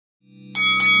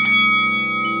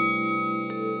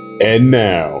And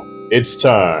now it's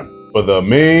time for the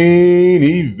main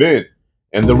event.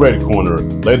 In the red corner,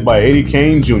 led by Eddie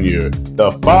Kane Jr.,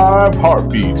 the Five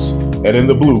Heartbeats. And in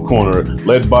the blue corner,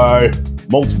 led by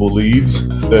multiple leads,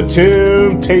 the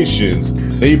Temptations.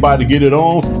 They about to get it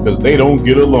on because they don't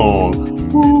get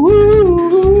along. Woo-hoo.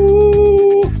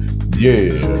 Yeah.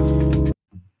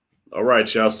 All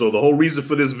right, y'all. So the whole reason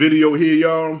for this video here,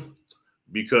 y'all,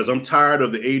 because I'm tired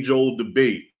of the age-old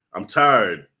debate. I'm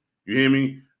tired. You hear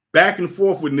me? Back and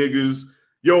forth with niggas.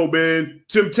 Yo, man,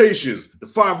 Temptations, the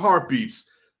Five Heartbeats.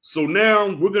 So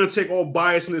now we're going to take all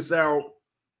biasness out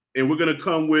and we're going to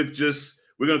come with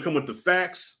the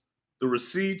facts, the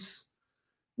receipts,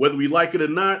 whether we like it or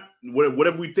not,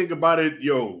 whatever we think about it,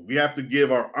 yo, we have to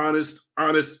give our honest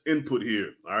input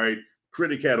here. All right.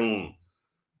 Critic hat on.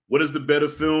 What is the better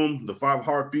film, The Five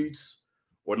Heartbeats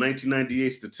or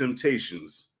 1998's The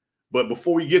Temptations? But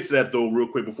before we get to that, though, real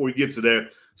quick,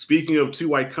 speaking of two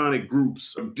iconic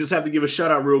groups, I just have to give a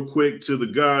shout out real quick to the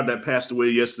god that passed away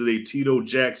yesterday, Tito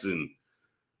Jackson,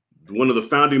 one of the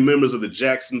founding members of the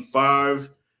Jackson 5.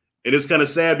 And it's kind of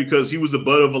sad because he was the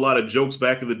butt of a lot of jokes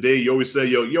back in the day. You always say,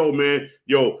 yo, man,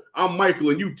 I'm Michael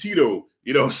and you Tito.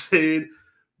 You know what I'm saying?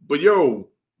 But yo,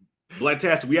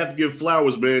 Blacktastic, we have to give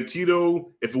flowers, man.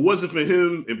 Tito, if it wasn't for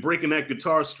him and breaking that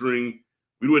guitar string,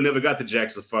 we would have never got the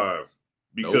Jackson 5.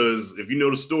 Because If you know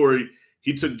the story,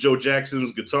 he took Joe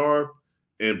Jackson's guitar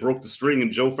and broke the string, and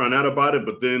Joe found out about it,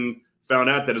 but then found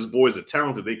out that his boys are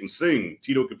talented. They can sing.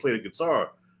 Tito can play the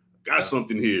guitar. Got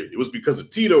something here. It was because of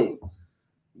Tito.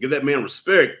 Give that man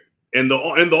respect. And the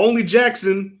only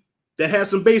Jackson that has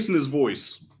some bass in his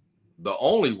voice. The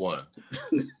only one.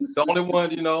 The only one,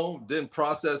 didn't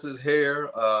process his hair.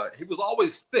 He was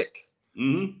always thick.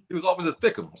 Mm-hmm. He was always a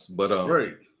thickums. But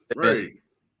right.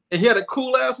 And he had a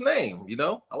cool ass name,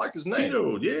 I liked his name.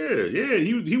 Tito, yeah.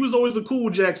 He was always a cool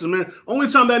Jackson, man. Only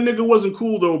time that nigga wasn't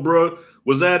cool though, bro,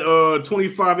 was that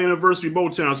 25 anniversary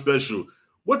Motown special.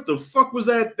 What the fuck was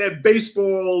that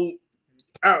baseball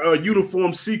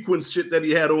uniform sequence shit that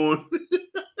he had on?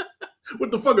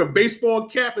 What the fuck, a baseball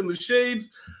cap and the shades?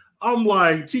 I'm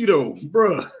like, Tito,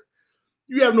 bro,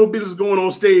 you have no business going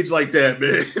on stage like that,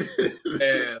 man.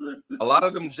 And a lot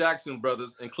of them Jackson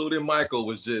brothers, including Michael,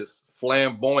 was just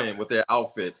flamboyant with their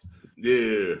outfits.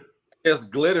 Yeah. I guess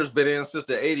glitter's been in since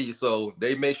the 80s, so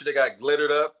they made sure they got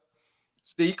glittered up,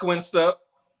 sequenced up.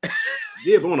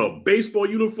 Yeah, but on a baseball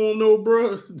uniform, though,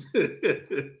 bro.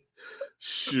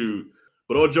 Shoot.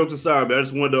 But all jokes aside, man, I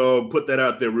just wanted to put that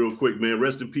out there real quick, man.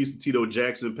 Rest in peace to Tito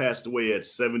Jackson. Passed away at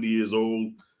 70 years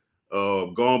old.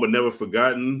 Gone but never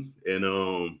forgotten.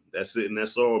 And that's it, and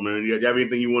that's all, man. You have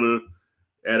anything you want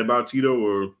to add about Tito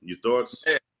or your thoughts?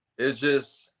 It's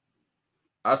just,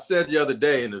 I said the other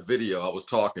day in the video I was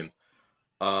talking,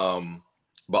 but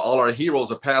all our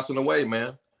heroes are passing away,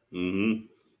 man. Mm-hmm.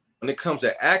 When it comes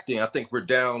to acting, I think we're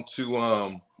down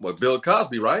to Bill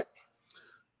Cosby, right?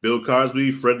 Bill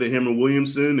Cosby, Fred the Hammer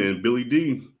Williamson, and Billy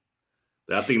D.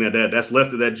 I think that's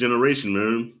left of that generation,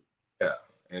 man. Yeah,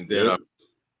 and then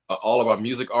all of our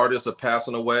music artists are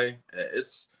passing away.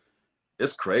 It's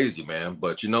crazy, man.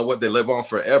 But you know what? They live on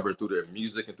forever through their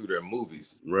music and through their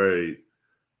movies. Right.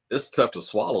 It's tough to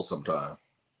swallow sometimes.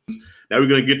 Now we're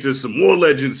gonna get to some more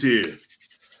legends here.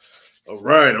 All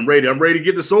right, I'm ready. I'm ready to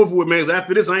get this over with, man.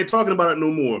 After this, I ain't talking about it no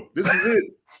more. This is it.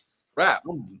 Rap.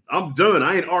 I'm done.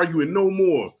 I ain't arguing no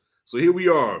more. So here we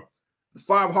are. The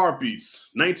Five Heartbeats,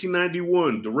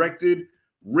 1991, directed,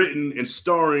 written, and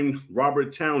starring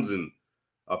Robert Townsend.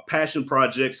 A passion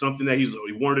project, something that he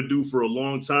wanted to do for a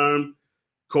long time.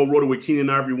 Co-wrote it with Keenen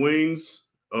Ivory Wayans.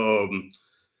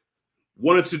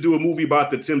 Wanted to do a movie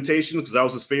about the Temptations because that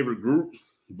was his favorite group,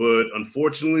 but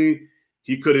unfortunately,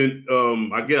 he couldn't.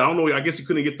 I guess he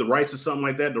couldn't get the rights or something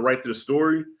like that to write the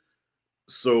story.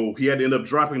 So he had to end up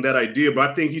dropping that idea. But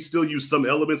I think he still used some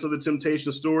elements of the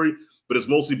Temptation story, but it's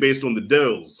mostly based on the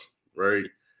Dells, right?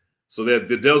 So that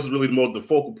the Dells is really the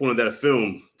focal point of that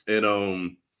film. And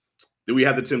then we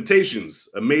have the Temptations,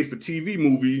 a made-for-TV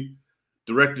movie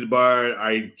directed by,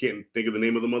 I can't think of the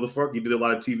name of the motherfucker. He did a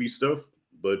lot of TV stuff,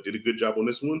 but did a good job on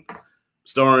this one.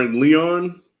 Starring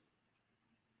Leon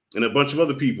and a bunch of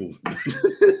other people.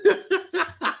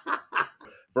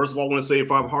 First of all, I want to say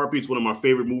Five Heartbeats, one of my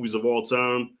favorite movies of all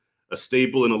time, a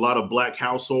staple in a lot of Black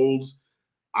households.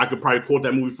 I could probably quote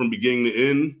that movie from beginning to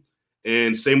end.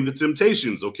 And same with the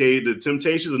Temptations, okay? The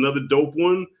Temptations, another dope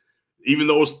one. Even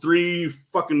though it's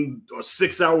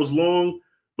 6 hours long,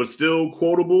 but still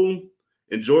quotable,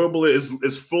 enjoyable.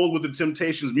 It's full with the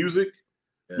Temptations music,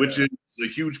 which is a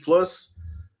huge plus.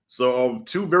 So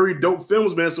two very dope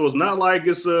films, man. So it's not like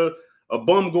it's a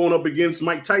bum going up against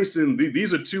Mike Tyson.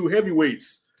 These are two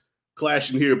heavyweights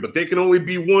clashing here, but there can only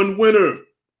be one winner.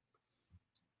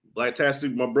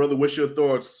 Blacktastic, my brother, what's your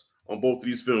thoughts on both of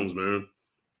these films, man?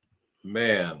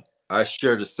 Man, I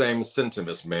share the same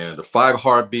sentiments, man. The Five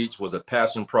Heartbeats was a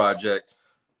passion project.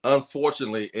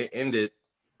 Unfortunately, it ended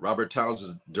Robert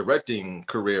Townsend's directing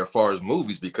career as far as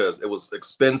movies because it was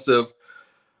expensive.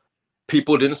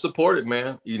 People didn't support it,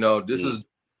 man. You know, this is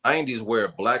 90s where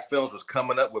black films was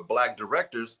coming up with black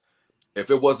directors. If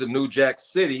it wasn't New Jack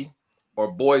City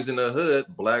or Boys in the Hood,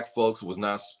 black folks was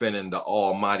not spending the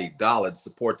almighty dollar to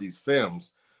support these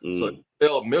films. So it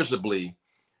failed miserably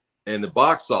in the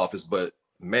box office, but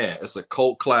man, it's a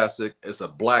cult classic. It's a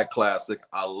black classic.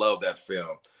 I love that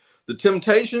film. The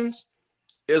Temptations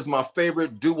is my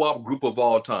favorite doo-wop group of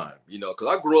all time, you know, because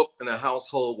I grew up in a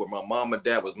household where my mom and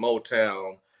dad was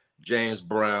Motown, James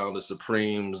Brown, the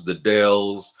Supremes, the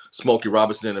Dells, Smokey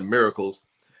Robinson, and the Miracles.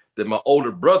 Then my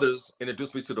older brothers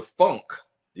introduced me to the funk,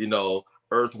 you know,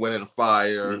 Earth, Wind, and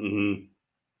Fire.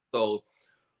 So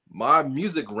my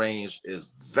music range is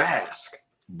vast,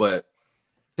 but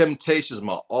Temptations is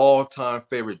my all-time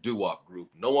favorite doo-wop group.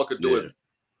 No one could do it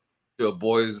until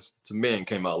Boys to Men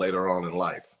came out later on in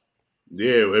life.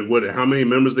 Yeah, and how many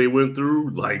members they went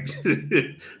through? Like,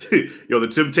 yo, the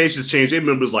Temptations changed their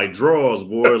members like draws,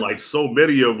 boy. Like so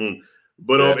many of them.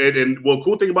 But well,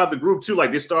 cool thing about the group too,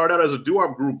 like they started out as a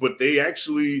doo-wop group, but they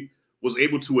actually was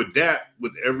able to adapt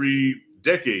with every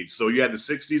decade. So you had the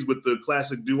 60s with the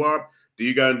classic doo-wop, then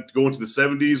you got to go into the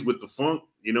 70s with the funk,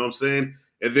 you know what I'm saying?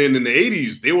 And then in the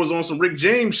 80s, they was on some Rick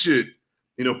James shit.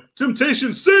 You know,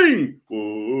 Temptation sing,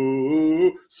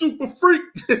 oh, super freak.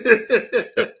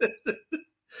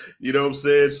 You know what I'm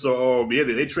saying? So yeah,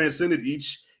 they transcended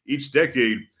each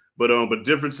decade. But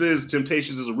difference is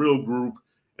Temptations is a real group,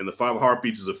 and the Five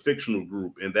Heartbeats is a fictional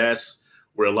group, and that's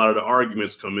where a lot of the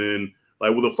arguments come in.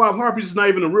 Like, well, the Five Heartbeats is not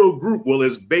even a real group. Well,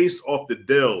 it's based off the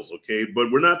Dells, okay?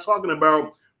 But we're not talking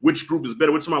about which group is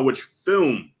better. We're talking about which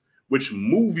film, which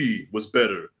movie was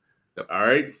better. Yep. All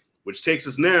right, which takes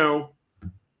us now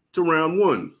to round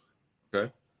one.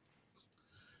 Okay.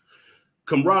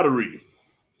 Camaraderie.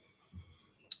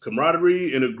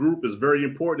 Camaraderie in a group is very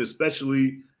important,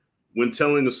 especially when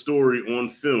telling a story on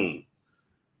film.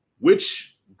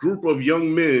 Which group of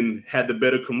young men had the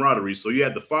better camaraderie? So you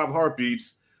had the Five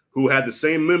Heartbeats, who had the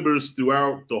same members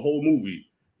throughout the whole movie.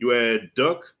 You had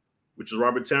Duck, which is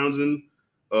Robert Townsend,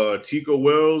 Tico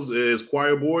Wells is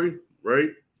Choir Boy, right?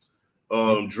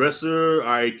 Dresser,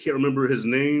 I can't remember his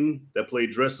name that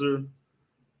played Dresser.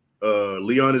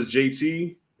 Leon is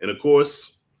JT. And of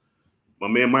course, my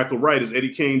man Michael Wright is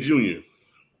Eddie Kane Jr.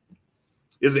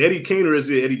 Is it Eddie Kane or is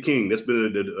it Eddie King? That's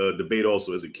been a debate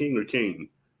also. Is it King or Kane?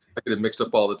 I get it mixed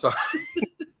up all the time.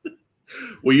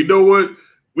 Well, you know what?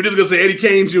 We're just going to say Eddie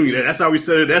Kane Jr. That's how we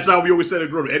said it. That's how we always said it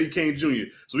growing up, Eddie Kane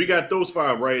Jr. So we got those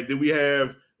five, right? Then we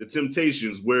have the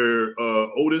Temptations, where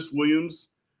Otis Williams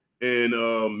and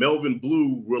Melvin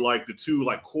Blue were like the two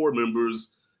like core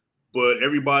members, but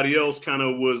everybody else kind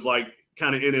of was like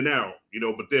kind of in and out, you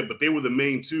know. But they were the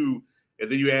main two,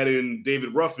 and then you add in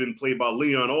David Ruffin, played by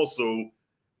Leon, also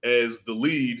as the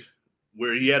lead,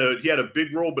 where he had a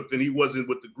big role, but then he wasn't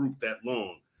with the group that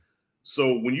long.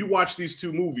 So when you watch these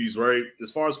two movies, right,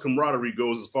 as far as camaraderie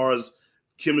goes, as far as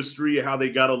chemistry, how they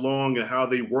got along and how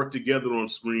they worked together on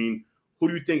screen, who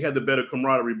do you think had the better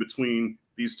camaraderie between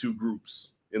these two groups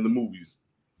in the movies?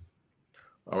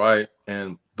 All right.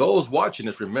 And those watching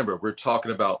this, remember, we're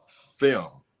talking about film,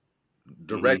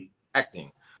 direct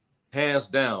acting. Hands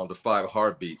down, the Five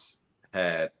Heartbeats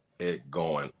had it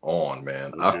going on,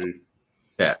 man. Okay.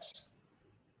 Cats.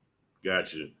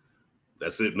 Gotcha.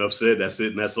 That's it. Enough said. That's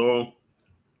it. And that's all.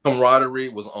 Camaraderie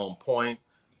was on point.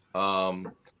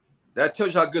 That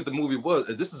tells you how good the movie was.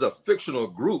 This is a fictional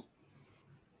group,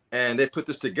 and they put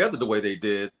this together the way they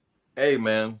did. Hey,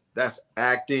 man, that's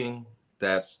acting.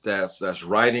 That's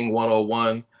writing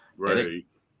 101. Right.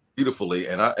 Beautifully.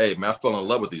 And I fell in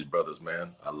love with these brothers,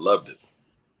 man. I loved it.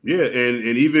 Yeah,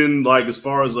 and even like as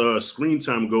far as screen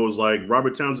time goes, like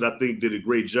Robert Townsend, I think did a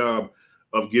great job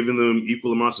of giving them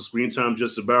equal amounts of screen time,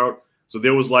 just about. So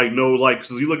there was like no like,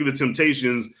 so you look at the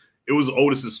Temptations, it was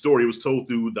Otis's story. It was told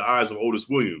through the eyes of Otis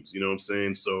Williams. You know what I'm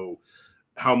saying? So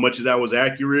how much of that was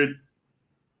accurate,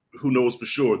 who knows for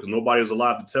sure? Because nobody was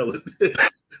allowed to tell it.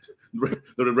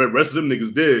 The rest of them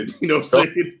niggas did. You know what I'm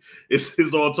saying?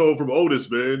 It's all told from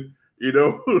Otis, man. You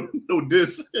know, no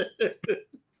diss.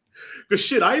 Because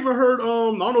shit, I even heard, I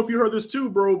don't know if you heard this too,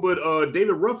 bro, but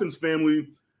David Ruffin's family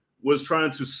was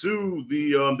trying to sue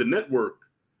the network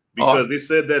because they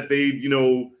said that they, you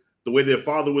know, the way their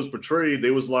father was portrayed,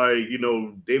 they was like, you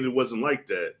know, David wasn't like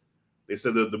that. They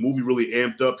said that the movie really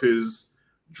amped up his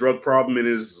drug problem and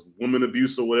his woman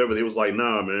abuse or whatever. They was like,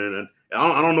 nah, man. And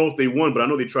I don't know if they won, but I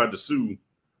know they tried to sue.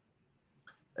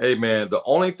 Hey, man, the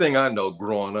only thing I know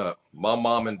growing up, my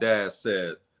mom and dad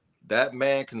said that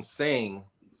man can sing,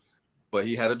 but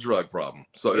he had a drug problem.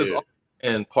 So it's all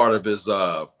in part of his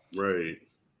right.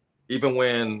 Even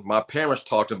when my parents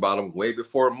talked about him way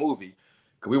before a movie,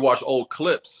 because we watch old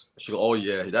clips, she go, "Oh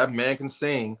yeah, that man can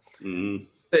sing."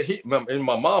 Mm-hmm. And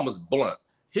my mom was blunt.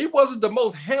 He wasn't the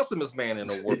most handsomest man in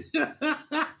the world,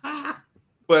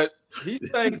 but he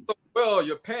sang so well,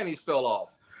 your panties fell off.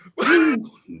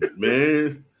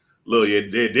 Man, look, yeah,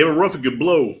 David Ruffin could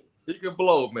blow. He can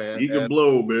blow, man. He can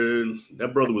blow, man.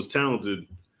 That brother was talented.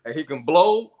 And he can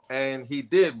blow, and he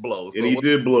did blow. And he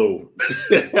did blow.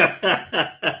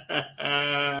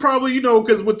 Probably,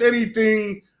 because with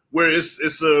anything where it's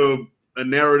a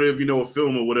narrative, a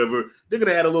film or whatever, they're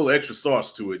gonna add a little extra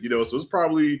sauce to it, So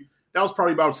that was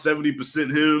probably about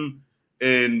 70% him,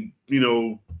 and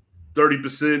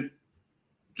 30%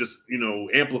 just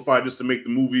amplified just to make the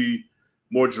movie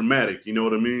more dramatic. You know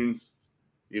what I mean?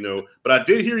 But I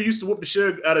did hear he used to whoop the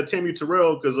shit out of Tammy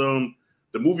Terrell because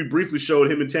the movie briefly showed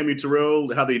him and Tammy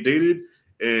Terrell how they dated,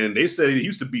 and they said he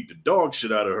used to beat the dog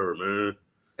shit out of her, man.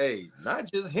 Hey, not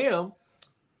just him.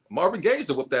 Marvin Gaye used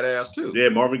to whoop that ass too. Yeah,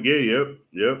 Marvin Gaye.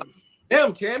 Yep.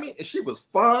 Damn, Tammy, if she was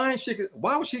fine,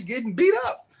 why was she getting beat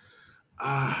up?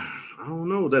 I don't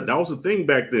know. That was the thing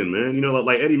back then, man.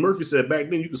 Like Eddie Murphy said back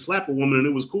then, you could slap a woman and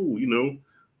it was cool.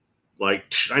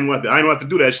 Like I don't have to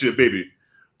do that shit, baby.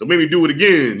 Don't make me do it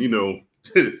again.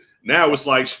 Now it's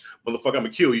like, motherfucker, I'm gonna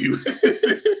kill you.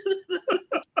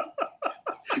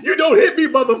 You don't hit me,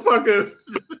 motherfucker.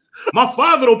 My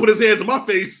father don't put his hands on my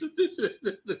face.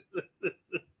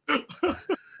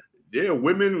 Yeah,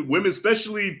 women,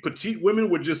 especially petite women,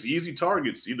 were just easy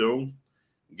targets. Get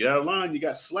out of line, you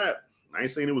got slapped. I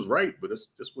ain't saying it was right, but that's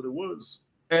just what it was.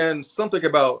 And something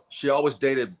about she always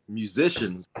dated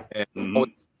musicians and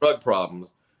drug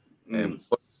problems and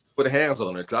put hands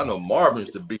on her. Because I know Marvin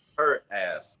used to beat her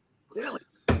ass. Really?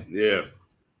 Yeah.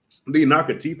 Did he knock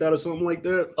her teeth out or something like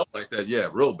that? Something like that, yeah,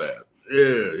 real bad.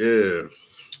 Yeah.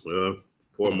 Well,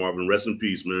 poor Marvin, rest in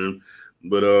peace, man.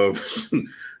 But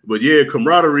but yeah,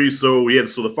 camaraderie. So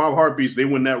the 5 heartbeats, they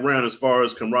win that round as far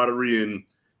as camaraderie and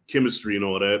chemistry and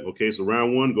all that. Okay, so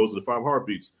round 1 goes to the 5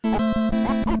 heartbeats.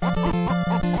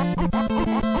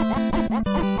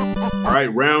 All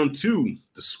right, round 2,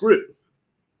 the script.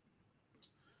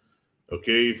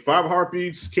 Okay, 5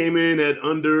 heartbeats came in at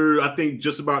under, I think,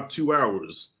 just about 2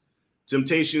 hours.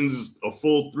 Temptations a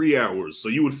full 3 hours. So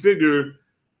you would figure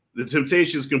the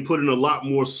Temptations can put in a lot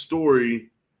more story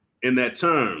in that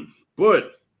time.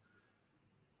 But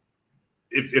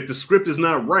if the script is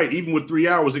not right, even with 3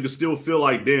 hours, it can still feel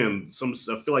like, damn, I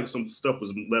feel like some stuff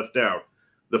was left out.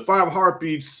 The 5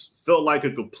 heartbeats felt like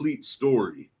a complete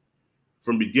story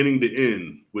from beginning to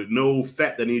end with no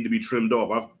fat that needed to be trimmed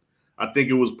off. I think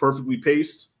it was perfectly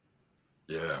paced.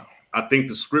 Yeah. I think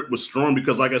the script was strong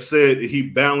because, like I said, he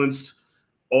balanced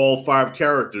all 5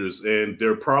 characters and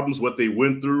their problems, what they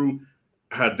went through,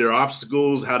 had their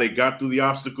obstacles, how they got through the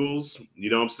obstacles. You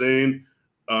know what I'm saying?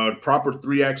 Proper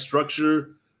 3-act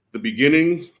structure, the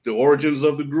beginning, the origins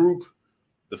of the group,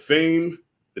 the fame,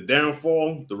 the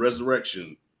downfall, the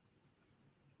resurrection.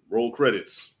 Roll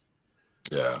credits.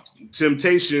 Yeah.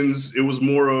 Temptations, it was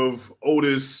more of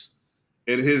Otis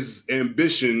and his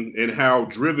ambition and how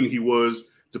driven he was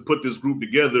to put this group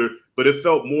together, but it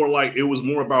felt more like it was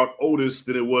more about Otis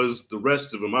than it was the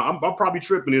rest of them. I'm probably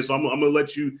tripping here, so I'm gonna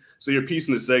let you say your piece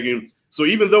in a second. So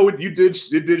even though it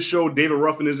did show David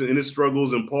Ruffin in his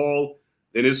struggles and Paul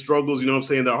in his struggles, you know what I'm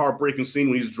saying, that heartbreaking scene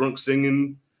when he's drunk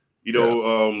singing,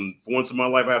 for once in my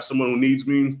life I have someone who needs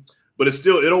me. But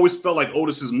it always felt like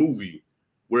Otis's movie,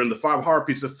 where in the 5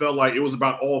 heartbeats, it felt like it was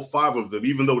about all 5 of them.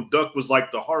 Even though Duck was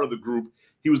like the heart of the group,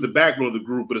 he was the backbone of the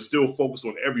group, but it still focused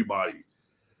on everybody.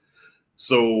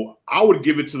 So I would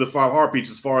give it to the 5 heartbeats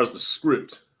as far as the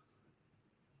script.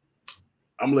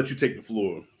 I'm gonna let you take the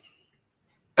floor.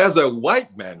 As a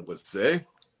white man would say,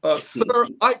 sir,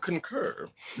 I concur.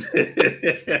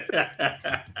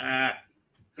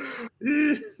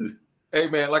 Hey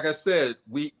man, like I said,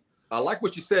 I like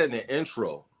what you said in the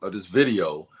intro of this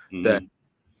video, that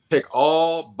take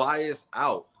all bias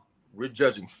out. We're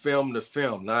judging film to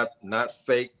film, not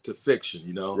fake to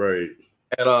fiction, Right.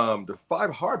 And the 5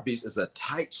 heartbeats is a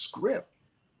tight script.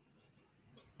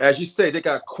 As you say, they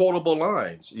got quotable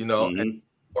lines, and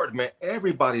man,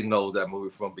 everybody knows that movie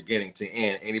from beginning to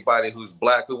end. Anybody who's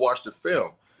black who watched the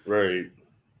film. Right.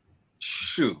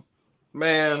 Shoot,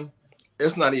 man,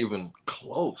 it's not even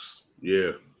close.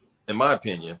 Yeah. In my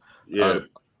opinion. Yeah.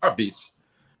 Heartbeats,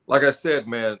 Like I said,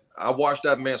 man, I watched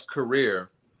that man's career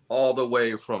all the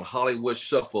way from Hollywood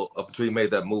Shuffle up until he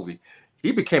made that movie.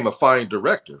 He became a fine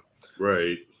director.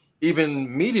 Right.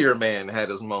 Even Meteor Man had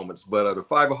his moments, but the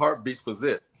Five Heartbeats was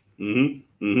it. And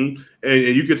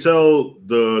you could tell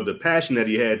the passion that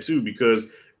he had too, because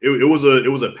it was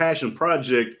a passion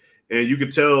project, and you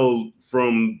could tell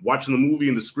from watching the movie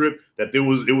and the script that it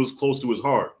was close to his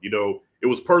heart. You know, it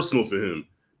was personal for him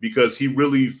because he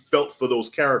really felt for those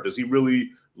characters. He really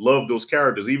loved those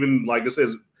characters. Even like it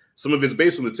says, some of it's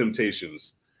based on the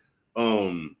Temptations.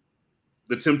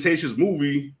 The Temptations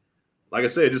movie, like I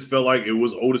said, it just felt like it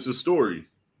was Otis's story.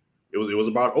 It was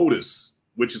about Otis,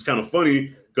 which is kind of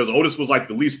funny because Otis was like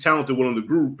the least talented one in the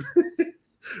group,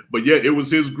 but yet it was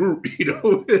his group, you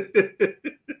know.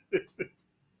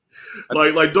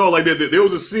 There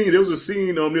was a scene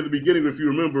near the beginning, if you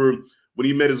remember, when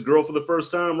he met his girl for the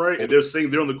first time, right? And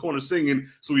they're on the corner singing.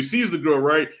 So he sees the girl,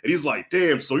 right? And he's like,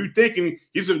 damn, so you thinking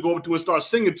he's gonna go up to her and start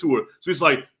singing to her. So he's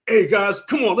like, hey guys,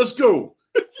 come on, let's go.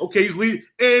 Okay, he's leading,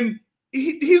 and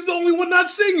he's the only one not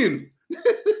singing.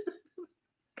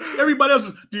 Everybody else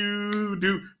is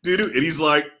do, and he's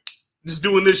like just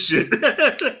doing this shit.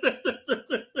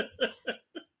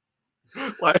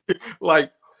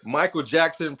 like Michael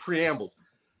Jackson preamble.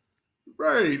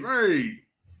 Right.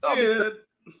 Yeah.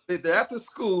 They're at the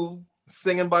school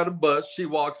singing by the bus. She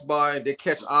walks by and they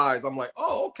catch eyes. I'm like,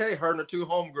 oh, okay, her and her two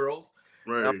homegirls.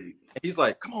 Right. And he's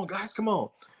like, come on, guys, come on.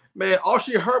 Man, all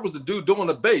she heard was the dude doing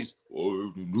the bass.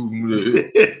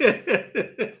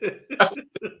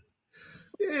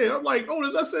 Yeah, I'm like,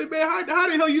 Otis, I say, man, how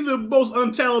the hell you the most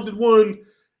untalented one?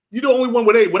 You the only one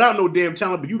without no damn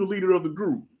talent, but you the leader of the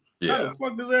group. Yeah. How the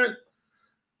fuck does that?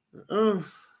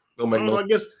 Don't make no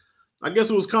sense. I guess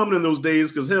it was common in those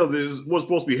days because hell, there was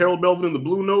supposed to be Harold Melvin in the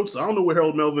Blue Notes. I don't know where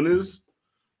Harold Melvin is.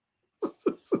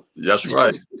 That's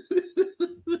right.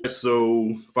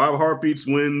 So 5 Heartbeats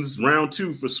wins round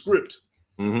 2 for script.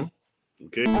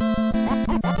 Okay.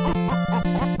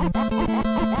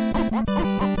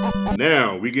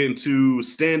 Now we get into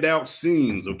standout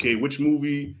scenes. Okay, which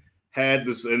movie had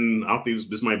this? And I think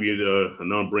this might be a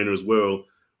non-brainer as well.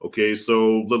 Okay,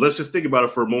 so let's just think about it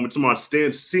for a moment. Tomorrow,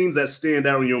 scenes that stand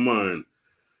out in your mind.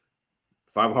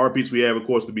 5 Heartbeats. We have, of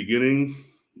course, the beginning.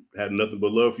 Had nothing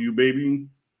but love for you, baby.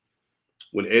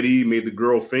 When Eddie made the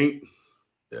girl faint.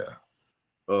 Yeah.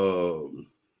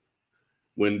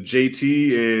 When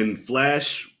JT and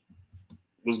Flash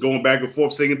was going back and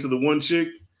forth singing to the one chick.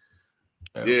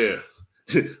 Yeah.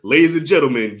 Ladies and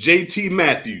gentlemen, JT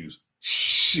Matthews.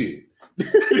 Shit.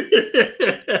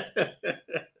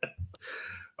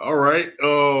 All right.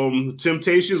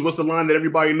 Temptations. What's the line that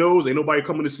everybody knows? Ain't nobody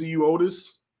coming to see you,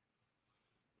 Otis.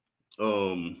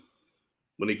 When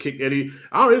they kick Eddie.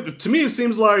 To me, it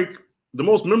seems like the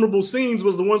most memorable scenes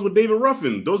was the ones with David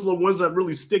Ruffin. Those are the ones that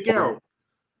really stick out.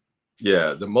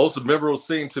 Yeah, the most memorable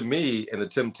scene to me in the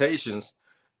Temptations,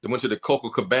 they went to the Coco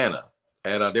Cabana,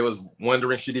 and they was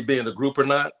wondering should he be in the group or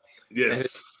not.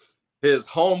 Yes. His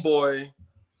homeboy,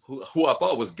 who I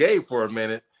thought was gay for a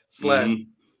minute, buddy,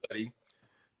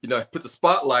 you know, put the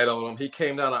spotlight on him. He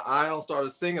came down the aisle and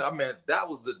started singing. I mean, that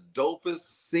was the dopest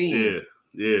scene.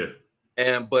 Yeah.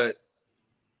 But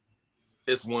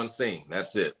it's one scene.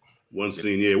 That's it. One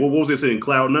scene, yeah. What was they saying?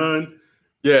 Cloud 9?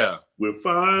 Yeah. We're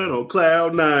fine on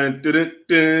Cloud 9.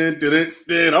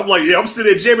 I'm like, yeah, I'm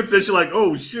sitting there jamming to that shit like,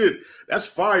 oh shit, that's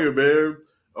fire, man.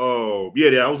 Oh,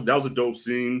 yeah, that was a dope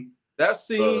scene. That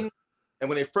scene, and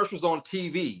when they first was on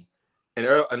TV, and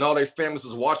all their families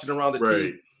was watching around the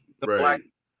TV, right.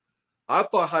 I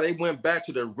thought how they went back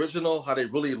to the original, how they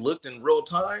really looked in real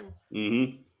time.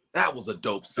 That was a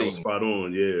dope scene. That was spot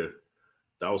on, yeah.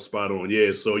 That was spot on,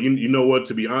 yeah. So you know what?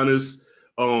 To be honest,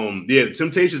 the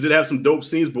Temptations did have some dope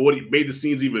scenes, but what made the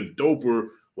scenes even doper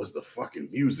was the fucking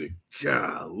music.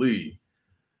 Golly,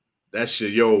 that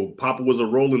shit, yo. Papa was a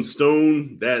Rolling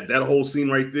Stone. That whole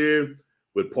scene right there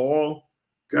with Paul.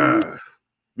 God,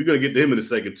 we're gonna get to him in a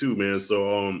second too, man.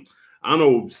 So I don't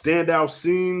know, standout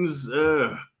scenes.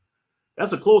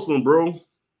 That's a close one, bro.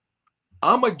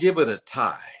 I'm gonna give it a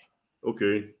tie.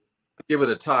 Okay, give it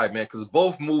a tie, man, because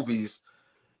both movies,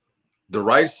 the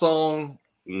right song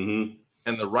and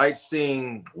the right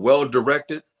scene, well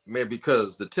directed, man.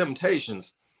 Because the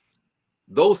Temptations,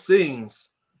 those scenes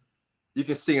you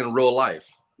can see in real life,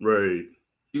 right?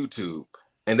 YouTube,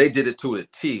 and they did it to a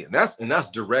T, and that's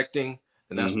directing,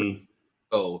 and that's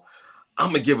so I'm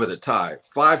gonna give it a tie.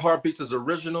 5 Heartbeats is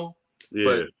original,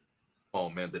 but oh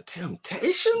man, the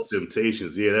Temptations,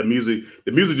 yeah, the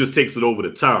music just takes it over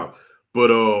the top. But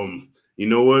you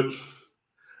know what?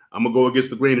 I'm gonna go against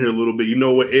the grain here a little bit. You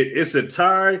know what? It's a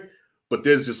tie, But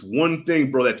there's just one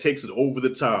thing, bro, that takes it over the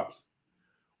top.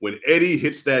 When Eddie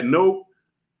hits that note,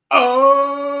 oh,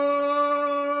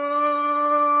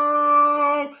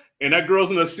 and that girl's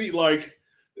in a seat like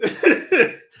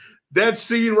that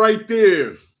scene right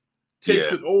there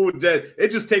takes it over. That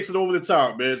it just takes it over the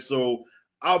top, man. So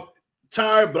I'm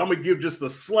tired, but I'm gonna give just a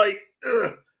slight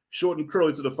short and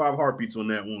curly to the 5 Heartbeats on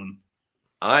that one.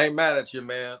 I ain't mad at you,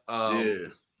 man.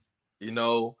 You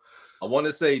know, I want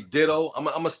to say ditto. I'm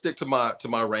gonna stick to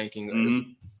my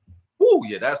ranking. Woo,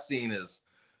 yeah, that scene is,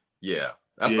 that's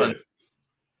nah,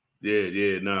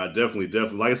 definitely.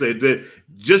 Like I said,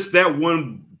 just that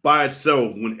one by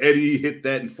itself, when Eddie hit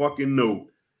that fucking note,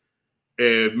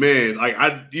 and man, like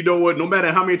you know what? No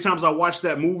matter how many times I watch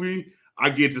that movie, I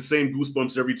get the same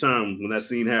goosebumps every time when that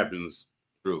scene happens.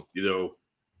 True. You know,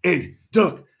 hey,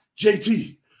 Duck,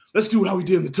 JT, let's do how we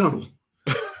did in the tunnel.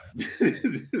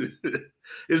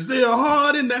 Is there a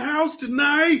heart in the house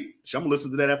tonight? I'm gonna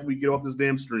listen to that after we get off this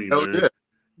damn stream. Man.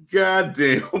 God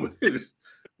damn. Well,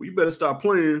 you better stop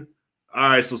playing. All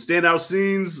right, so standout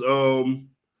scenes, a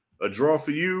draw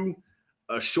for you,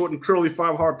 a short and curly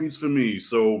 5 Heartbeats for me.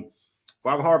 So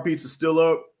 5 Heartbeats is still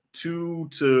up 2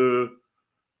 to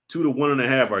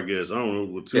 1.5, I guess. I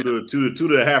don't know, 2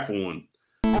 to a half of 1.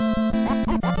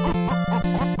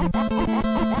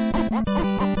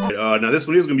 Now this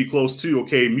one is gonna be close too.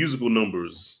 Okay, musical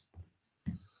numbers.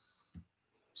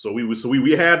 So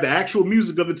we have the actual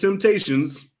music of the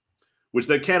Temptations, which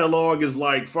their catalog is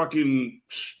like fucking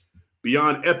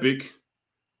beyond epic.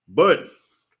 But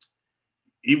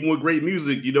even with great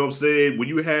music, you know what I'm saying, when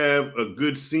you have a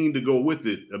good scene to go with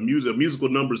it, a musical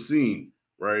number scene,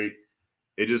 right?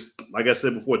 It just, like I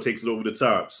said before, it takes it over the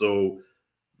top. So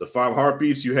the 5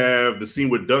 Heartbeats, you have the scene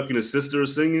with Duck and his sister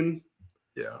singing.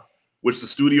 Yeah. Which the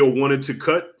studio wanted to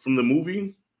cut from the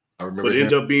movie. I remember. But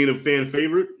ended up being a fan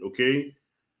favorite. Okay.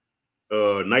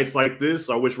 Nights Like This,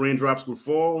 I Wish Raindrops Would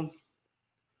Fall.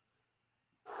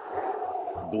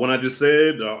 The one I just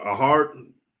said, A Heart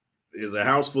Is a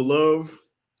House for Love.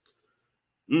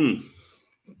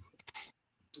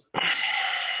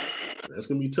 That's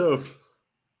gonna be tough.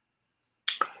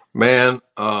 Man,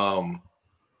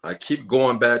 I keep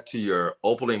going back to your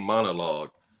opening monologue.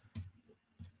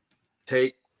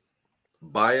 Take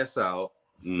Bias Out.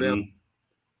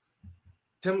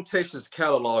 Temptations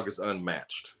catalog is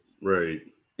unmatched. Right.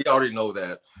 We already know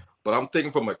that. But I'm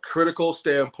thinking from a critical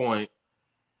standpoint,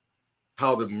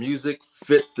 how the music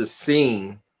fit the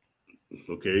scene.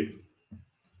 Okay.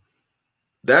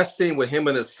 That scene with him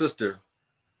and his sister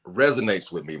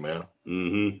resonates with me, man.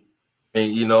 And,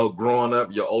 you know, growing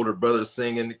up, your older brother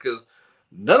singing, because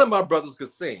none of my brothers could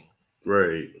sing.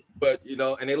 Right. But, you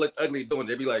know, and they look ugly doing it.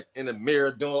 They'd be like in the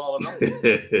mirror doing all of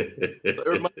that. So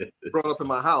everybody growing up in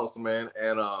my house, man.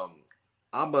 And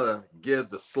I'm going to give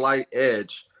the slight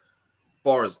edge as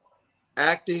far as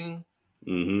acting,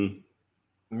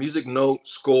 music note,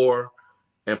 score,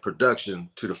 and production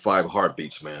to the 5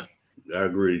 Heartbeats, man. I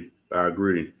agree.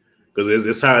 Because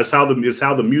it's how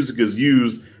the music is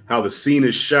used, how the scene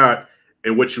is shot,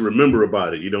 and what you remember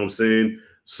about it. You know what I'm saying?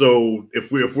 So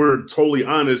if we're totally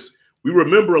honest, we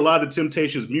remember a lot of the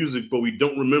Temptations music, but we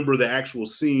don't remember the actual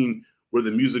scene where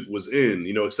the music was in,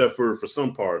 you know, except for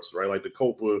some parts, right? Like the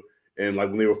Copa and like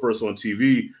when they were first on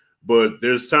TV. But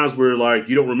there's times where like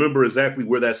you don't remember exactly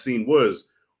where that scene was.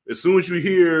 As soon as you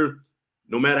hear,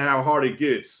 no matter how hard it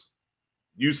gets,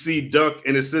 you see Duck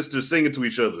and his sister singing to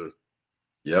each other.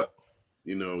 Yep.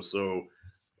 You know, so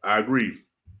I agree.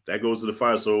 That goes to the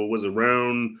 5. So was it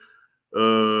round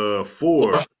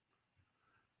 4?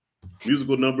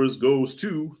 Musical numbers goes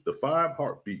to the 5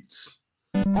 Heartbeats.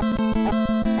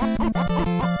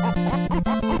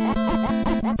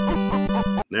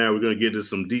 Now we're going to get into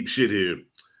some deep shit here.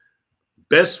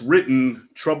 Best written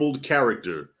troubled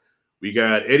character. We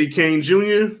got Eddie Kane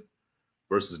Jr.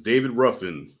 versus David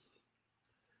Ruffin.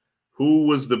 Who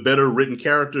was the better written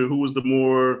character? Who was the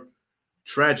more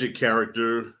tragic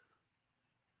character?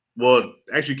 Well,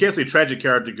 actually, you can't say tragic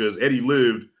character because Eddie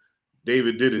lived,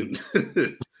 David didn't.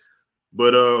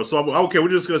 But okay, we're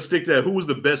just gonna stick to that. Who was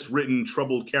the best written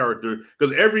troubled character?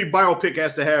 Because every biopic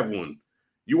has to have one.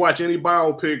 You watch any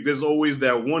biopic, there's always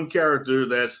that one character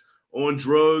that's on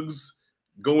drugs,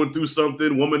 going through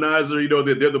something, womanizer. You know,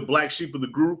 they're the black sheep of the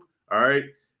group. All right,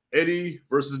 Eddie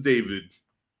versus David.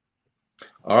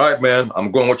 All right, man.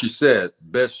 I'm going what you said.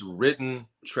 Best written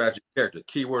tragic character.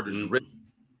 Keyword is written.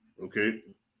 Okay.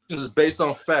 This is based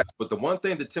on facts, but the one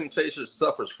thing the Temptations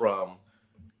suffers from,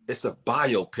 it's a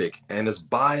biopic and it's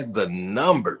by the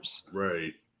numbers.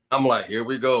 Right. I'm like, here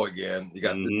we go again. You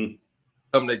got this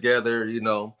come together, you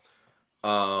know.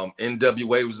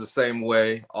 NWA was the same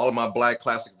way. All of my black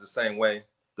classics the same way.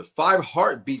 The Five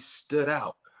Heartbeats stood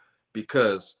out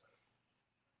because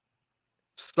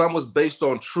some was based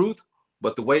on truth,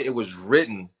 but the way it was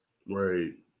written,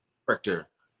 right, character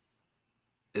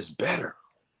is better.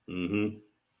 Mm-hmm.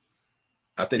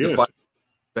 I think the Five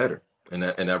better in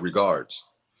that regards.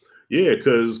 Yeah,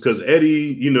 because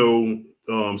Eddie, you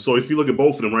know, so if you look at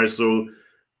both of them, right? So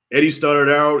Eddie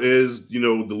started out as, you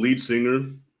know, the lead singer.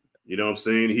 You know what I'm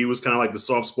saying? He was kind of like the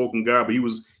soft-spoken guy, but he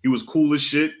was cool as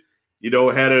shit. You know,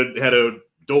 had a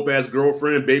dope-ass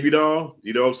girlfriend, baby doll.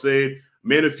 You know what I'm saying?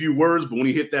 Man, a few words, but when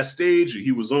he hit that stage,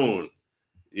 he was on.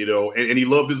 You know, and he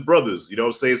loved his brothers. You know what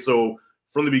I'm saying? So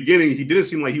from the beginning, he didn't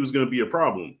seem like he was going to be a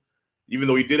problem, even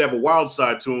though he did have a wild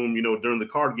side to him, you know, during the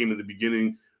card game in the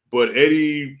beginning. But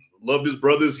Eddie loved his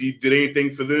brothers. He did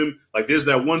anything for them. Like, there's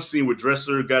that one scene where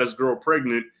Dresser got his girl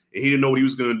pregnant, and he didn't know what he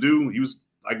was going to do. He was,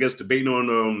 I guess, debating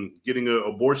on getting an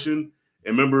abortion.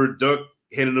 And remember, Duck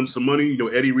handed him some money. You know,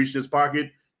 Eddie reached his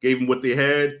pocket, gave him what they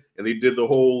had, and they did the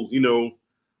whole, you know,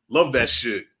 love that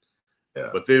shit.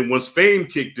 Yeah. But then once fame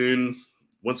kicked in,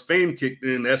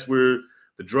 that's where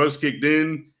the drugs kicked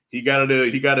in. He got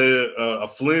a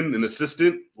Flynn, an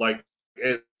assistant, like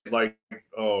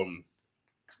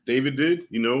David did,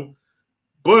 you know.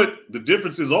 But the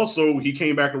difference is also he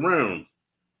came back around.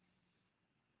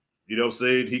 You know what I'm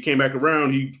saying? He came back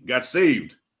around. He got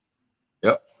saved.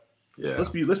 Yep. Yeah. Let's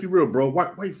be real, bro.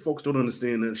 White folks don't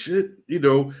understand that shit. You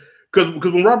know, because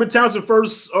when Robert Townsend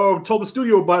first told the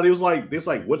studio about it, it was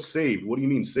like, what's saved? What do you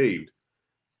mean saved?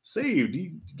 Saved.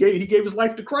 He gave his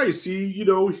life to Christ.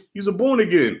 He's a born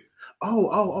again.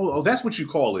 Oh, that's what you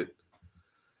call it.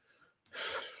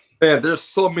 Man, there's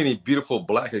so many beautiful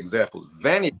black examples.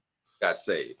 Vanity got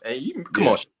saved, and you come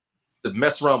on, to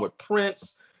mess around with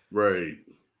Prince, right?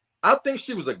 I think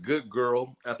she was a good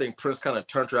girl. I think Prince kind of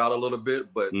turned her out a little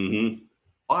bit, but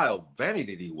wild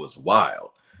Vanity was wild,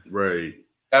 right?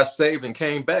 Got saved and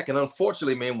came back, and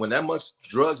unfortunately, man, when that much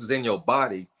drugs is in your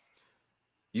body,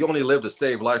 you only live to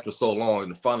save life for so long,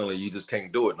 and finally, you just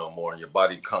can't do it no more, and your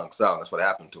body conks out. That's what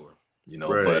happened to her, you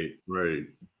know. Right.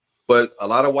 But a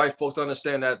lot of white folks don't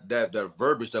understand that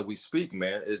verbiage that we speak,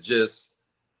 man. It's just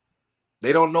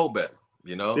they don't know better,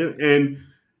 you know.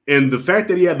 And the fact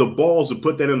that he had the balls to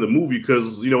put that in the movie,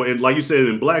 because, you know, and like you said,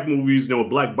 in black movies, you know,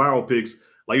 black biopics,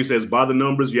 like you said, it's by the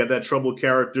numbers. You have that troubled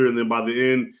character, and then by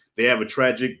the end, they have a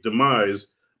tragic demise.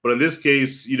 But in this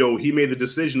case, you know, he made the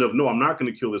decision of, no, I'm not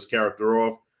going to kill this character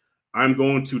off. I'm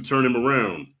going to turn him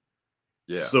around.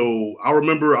 Yeah. So I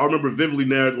remember vividly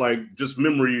now, like just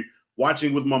memory,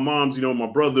 watching with my moms, you know, my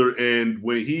brother, and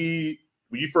when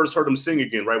you first heard him sing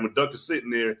again, right, when Duck is sitting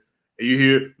there, and you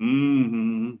hear,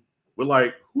 we're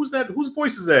like, who's that? Whose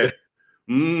voice is that?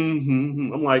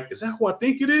 I'm like, is that who I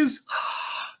think it is?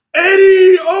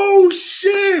 Eddie! Oh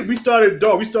shit! We started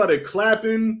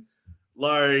clapping.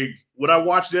 Like, when I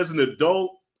watched it as an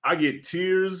adult, I get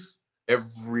tears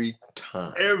every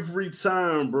time. Every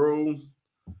time, bro.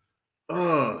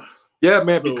 Yeah,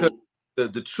 man, because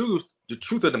the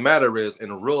truth of the matter is,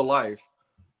 in real life,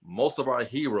 most of our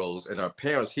heroes and our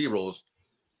parents' heroes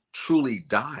truly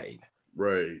died.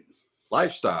 Right.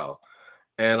 Lifestyle.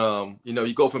 And you know,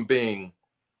 you go from being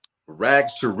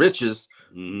rags to riches,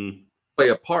 play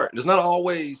a part. It's not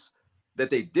always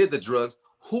that they did the drugs.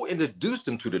 Who introduced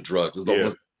them to the drugs?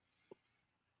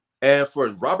 And for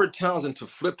Robert Townsend to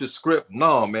flip the script,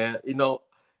 no, man, you know,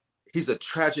 he's a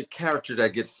tragic character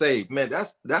that gets saved. Man,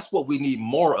 that's what we need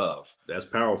more of. That's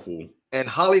powerful. And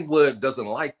Hollywood doesn't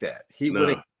like that. He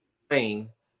wouldn't explain,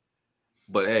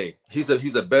 but hey, he's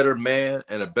a better man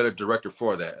and a better director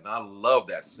for that. And I love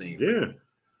that scene. Yeah. You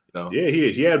know? Yeah,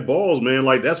 he had balls, man.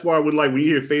 Like, that's why when you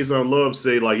hear Faison Love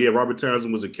say, like, yeah, Robert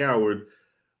Townsend was a coward,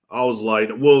 I was like,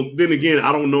 well, then again,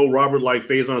 I don't know Robert like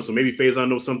Faison, so maybe Faison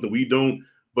knows something we don't.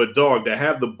 But dog, to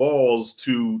have the balls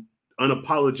to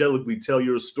unapologetically tell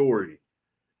your story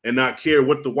and not care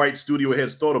what the white studio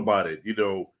heads thought about it, you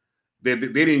know, they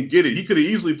didn't get it. He could have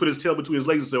easily put his tail between his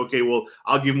legs and say, okay, well,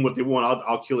 I'll give them what they want.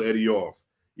 I'll kill Eddie off,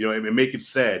 you know, and make it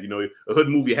sad. You know, a hood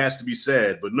movie has to be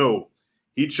sad, but no,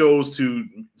 he chose to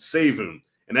save him.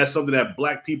 And that's something that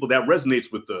black people, that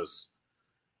resonates with us.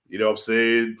 You know what I'm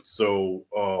saying? So,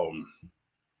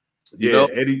 yeah, you know,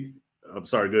 Eddie, I'm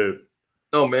sorry, good.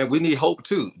 No, man, we need hope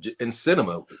too in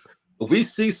cinema. If we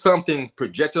see something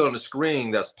projected on the screen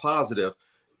that's positive,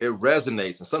 it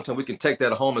resonates. And sometimes we can take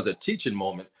that home as a teaching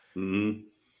moment.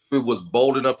 It was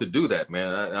bold enough to do that,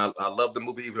 man. I love the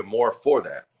movie even more for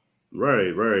that.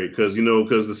 Right. Because, you know,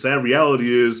 because the sad reality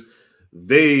is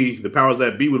the powers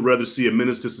that be would rather see a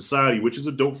menace to society, which is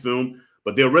a dope film,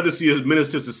 but they'll rather see a menace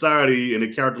to society and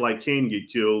a character like Kane get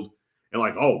killed and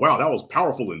like, oh wow, that was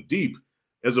powerful and deep,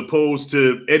 as opposed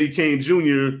to Eddie Kane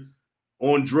Jr.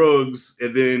 on drugs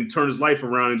and then turn his life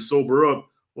around and sober up.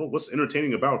 Well, what's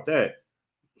entertaining about that?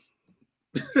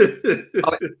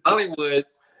 Hollywood,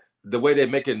 the way they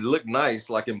make it look nice,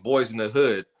 like in Boys in the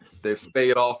Hood, they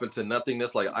fade off into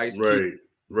nothingness like Ice Cube.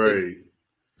 Right.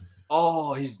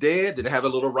 Oh, he's dead. Then they have a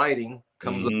little writing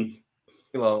comes up. You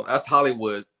know, that's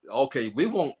Hollywood. Okay, we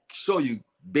won't show you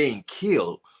being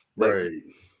killed, but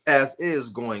as is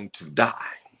going to die.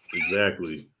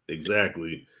 Exactly.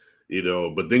 You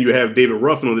know, but then you have David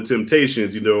Ruffin on the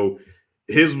Temptations. You know,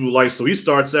 his like, so he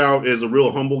starts out as a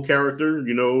real humble character.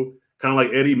 You know, kind of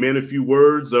like Eddie, man, a few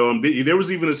words. There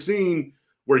was even a scene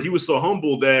where he was so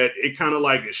humble that it kind of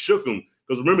like it shook him.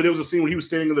 Because remember, there was a scene when he was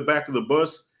standing in the back of the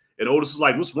bus, and Otis is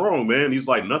like, "What's wrong, man?" He's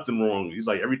like, "Nothing wrong." He's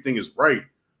like, "Everything is right.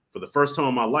 For the first time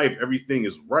in my life, everything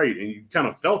is right." And you kind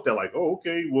of felt that, like, oh,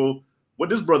 okay, well, what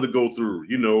does brother go through,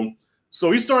 you know? So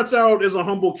he starts out as a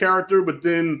humble character, but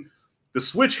then the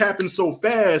switch happens so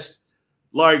fast.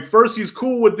 Like, first he's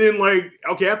cool with, then like,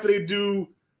 okay, after they do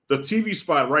the TV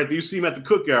spot, right? You see him at the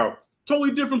cookout,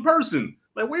 totally different person.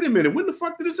 Like, wait a minute, when the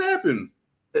fuck did this happen?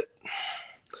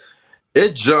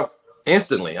 It jumped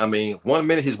instantly. I mean, 1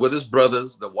 minute he's with his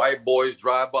brothers, the white boys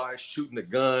drive by shooting a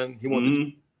gun.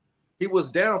 He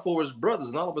was down for his brothers,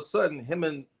 and all of a sudden, him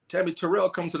and Tammy Terrell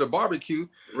come to the barbecue.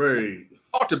 Right.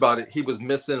 Talked about it. He was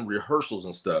missing rehearsals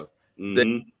and stuff.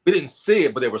 We didn't see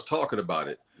it, but they was talking about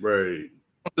it. Right.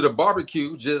 To the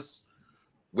barbecue, just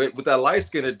with that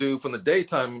light-skinned dude from the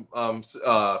daytime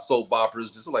soap operas,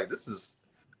 just like, this is.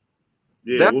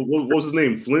 Yeah. What was his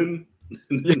name? Flynn.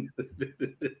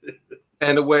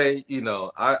 And the way, you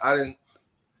know, I didn't.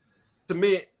 To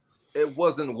me, it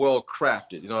wasn't well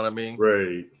crafted. You know what I mean?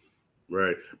 Right.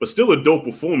 But still a dope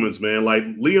performance, man. Like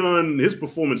Leon, his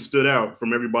performance stood out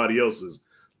from everybody else's.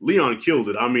 Leon killed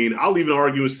it. I mean, I'll even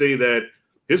argue and say that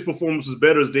his performance was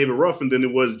better as David Ruffin than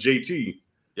it was JT.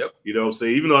 Yep. You know,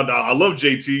 say even though I love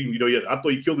JT, you know, I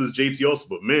thought he killed his JT also,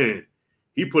 but man,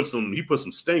 he put some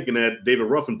stank in that David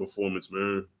Ruffin performance,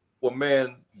 man. Well,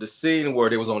 man, the scene where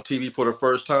they was on TV for the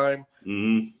first time,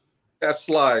 that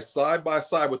slide side by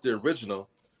side with the original,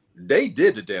 they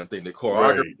did the damn thing. The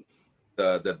choreography,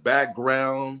 the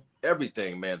background,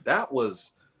 everything, man. That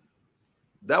was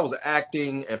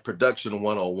acting and production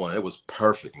 101. It was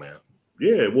perfect, man.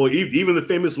 Yeah, well, even the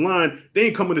famous line, "They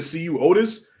ain't coming to see you,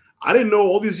 Otis." I didn't know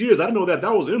all these years. I didn't know that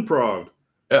was improv.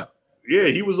 Yeah,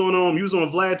 he was on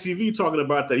Vlad TV talking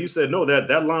about that. He said no,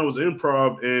 that line was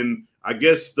improv, and I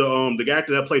guess the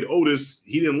actor that played Otis,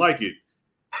 he didn't like it.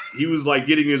 He was like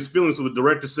getting his feelings, so the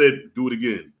director said, "Do it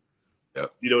again."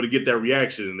 Yep. You know, to get that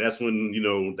reaction. And that's when, you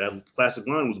know, that classic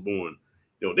line was born.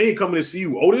 You know, "They ain't coming to see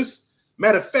you, Otis."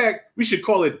 Matter of fact, we should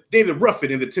call it David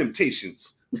Ruffin and the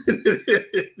Temptations.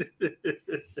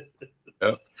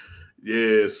 Yep.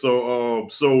 Yeah.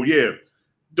 So yeah,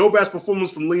 dope ass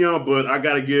performance from Leon, but I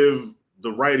gotta give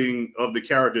the writing of the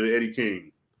character to Eddie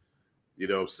King. You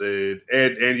know, said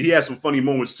and he had some funny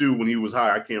moments too when he was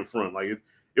high. I can't front. Like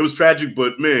it was tragic,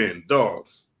 but man, dog.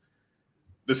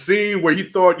 The scene where he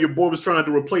thought your boy was trying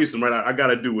to replace him, right? I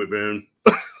gotta do it, man.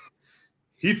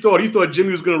 He thought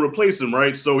Jimmy was gonna replace him,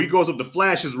 right? So he goes up to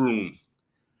Flash's room.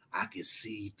 "I can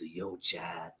see through your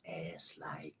jive ass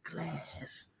like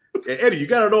glass." And Eddie, you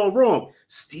got it all wrong.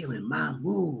 "Stealing my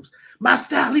moves, my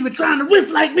style, even trying to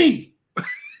riff like me."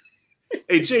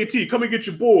 "Hey, JT, come and get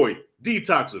your boy.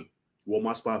 Detoxing. You want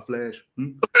my spot, Flash?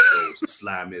 Oh,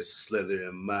 slimy,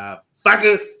 slithering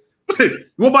motherfucker. You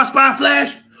want my spot,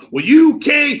 Flash? Well, you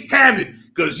can't have it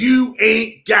because you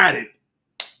ain't got it."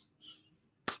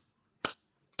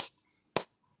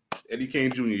 Eddie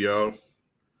Kane Jr., y'all.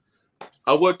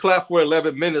 I would clap for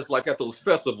 11 minutes like at those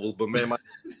festivals, but man,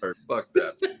 fuck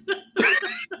that.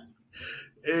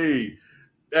 Hey,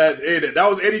 that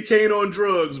was Eddie Kane on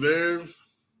drugs, man.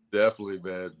 Definitely,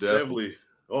 man. Definitely.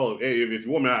 Oh, hey, if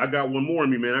you want me, I got one more in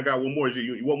me, man. I got one more.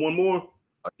 You want one more?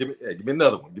 Give me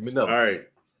another one. Give me another one. All right.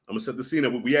 I'm going to set the scene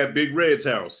up. We at Big Red's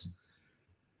house.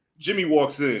 Jimmy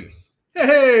walks in.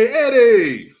 Hey,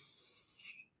 Eddie.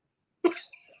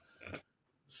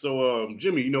 So,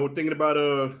 Jimmy, you know, we're thinking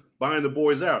about buying the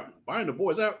boys out. Buying the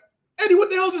boys out? Eddie, what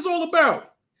the hell is this all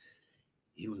about?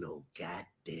 You know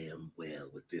goddamn well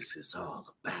what this is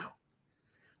all about.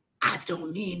 I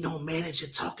don't need no manager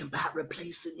talking about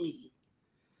replacing me.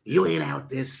 You ain't out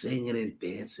there singing and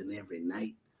dancing every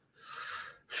night.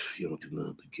 You don't do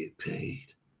nothing but get paid.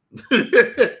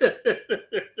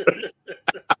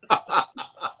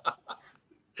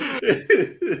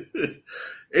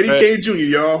 Eddie Kane Jr.,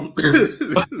 y'all.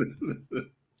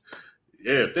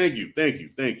 Yeah, thank you.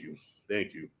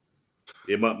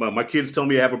 Yeah, my kids tell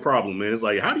me I have a problem, man. It's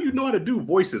like, how do you know how to do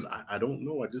voices? I don't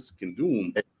know. I just can do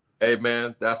them. Hey,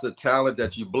 man, that's a talent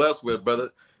that you blessed with, brother.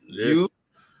 Yeah. You,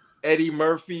 Eddie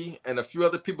Murphy, and a few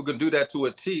other people can do that to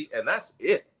a T, and that's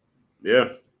it.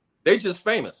 Yeah. They just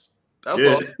famous. That's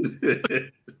Yeah. all.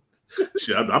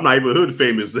 Shit, I'm not even hood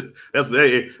famous. That's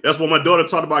what my daughter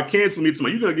talked about canceling me to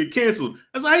me. You're gonna get canceled.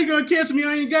 That's how you gonna cancel me?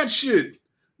 I ain't got shit.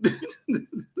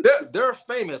 They're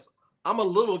famous. I'm a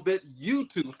little bit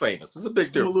YouTube famous. It's a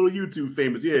big difference. I'm a little YouTube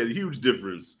famous. Yeah, huge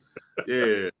difference.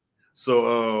 Yeah.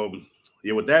 So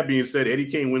yeah, with that being said,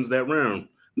 Eddie Kane wins that round.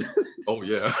 Oh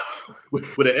yeah.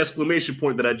 with an exclamation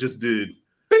point that I just did.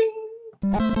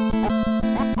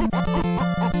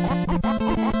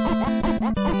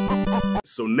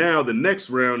 So now the next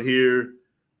round here,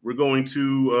 we're going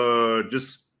to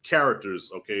just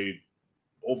characters, okay?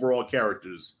 Overall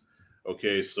characters.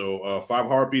 Okay, so 5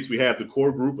 Heartbeats, we have the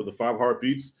core group of the 5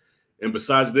 Heartbeats. And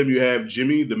besides them, you have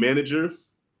Jimmy, the manager.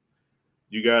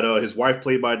 You got his wife,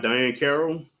 played by Diane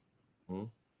Carroll.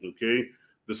 Okay.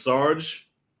 The Sarge,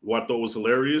 who I thought was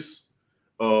hilarious.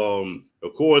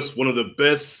 Of course, one of the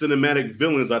best cinematic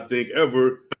villains, I think,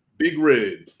 ever, Big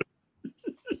Red.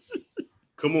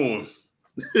 Come on.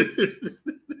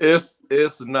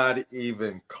 It's not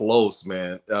even close,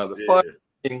 man. I'm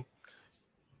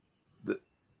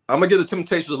gonna give the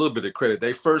Temptations a little bit of credit.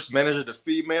 They first managed the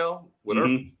female with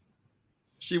her.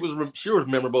 She was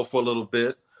memorable for a little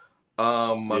bit.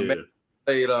 My man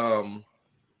played the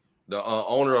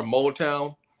owner of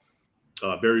Motown.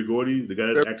 Barry Gordy, the guy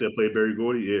actor that played Barry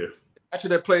Gordy, yeah. Actor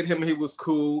that played him, he was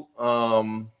cool.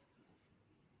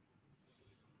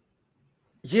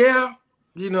 Yeah,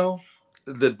 you know,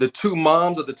 the two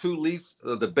moms of the two leads,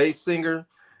 the bass singer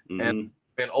and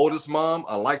Otis' mom,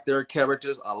 I like their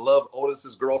characters. I love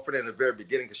Otis's girlfriend in the very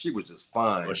beginning because she was just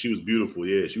fine. Oh, she was beautiful.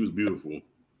 Yeah, she was beautiful.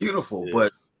 Beautiful, yeah.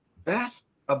 But that's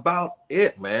about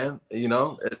it, man. You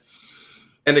know,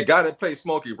 and the guy that played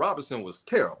Smokey Robinson was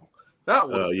terrible. That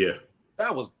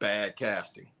was bad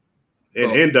casting.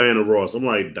 And Diana Ross. I'm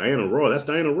like, Diana Ross? That's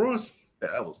Diana Ross? Yeah,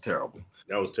 that was terrible.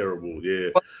 That was terrible, yeah.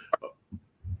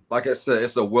 Like I said,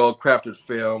 it's a well-crafted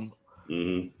film,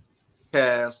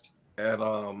 cast,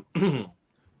 and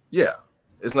yeah,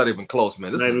 it's not even close,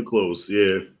 man. Not even close,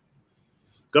 yeah.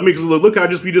 I mean, because look how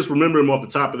we just remember him off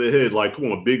the top of the head. Like, come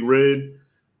on, Big Red,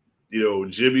 you know,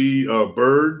 Jimmy,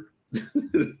 Bird.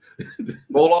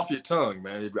 Roll off your tongue,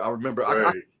 man. I remember.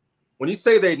 Right. When you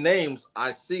say their names,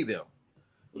 I see them.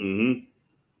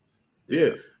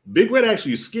 Yeah. Big Red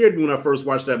actually scared me when I first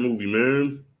watched that movie,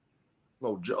 man.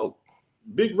 No joke.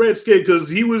 Big Red scared because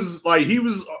he was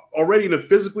already a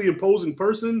physically imposing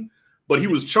person, but he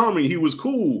was charming. He was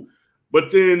cool.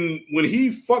 But then when he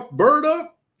fucked Bird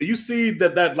up, you see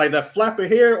that flap of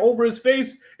hair over his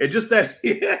face and just that.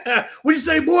 Yeah, what you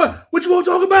say, boy? What you want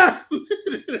to talk about?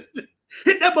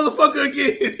 Hit that motherfucker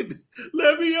again.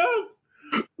 Let me up.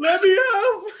 Let me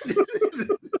up.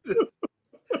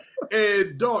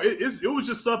 And dog, it was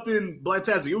just something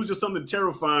blacktastic. It was just something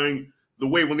terrifying. The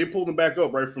way when they pulled him back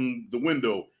up right from the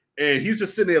window, and he's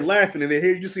just sitting there laughing, and then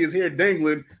here you see his hair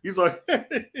dangling. He's like,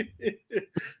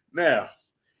 now,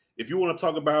 if you want to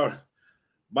talk about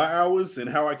my hours and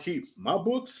how I keep my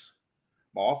books,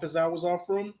 my office hours are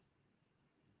from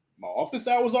 9 to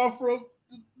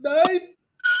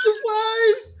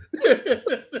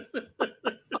 5.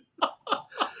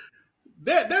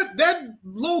 That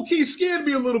low key scared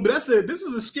me a little bit. I said, "This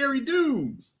is a scary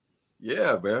dude."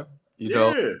 Yeah, man. You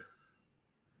know,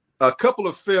 a couple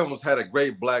of films had a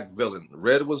great black villain.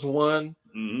 Red was one,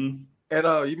 and you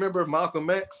remember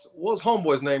Malcolm X? What was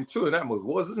Homeboy's name too in that movie?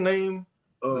 What was his name?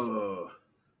 So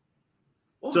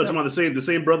talking about the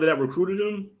same brother that recruited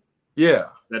him. Yeah,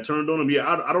 that turned on him. Yeah,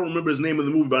 I don't remember his name in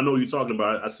the movie, but I know what you're talking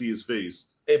about. I see his face.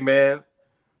 Hey, man.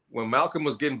 When Malcolm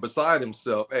was getting beside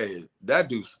himself, hey, that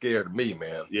dude scared me,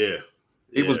 man. Yeah.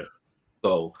 He was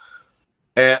so.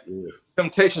 And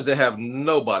Temptations didn't have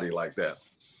nobody like that.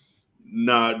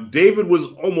 Nah, David was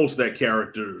almost that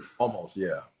character. Almost,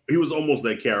 yeah. He was almost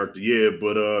that character, yeah.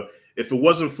 But if it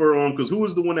wasn't for because who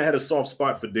was the one that had a soft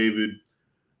spot for David,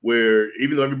 where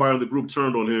even though everybody in the group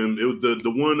turned on him, it was the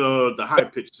one the high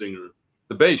pitched singer,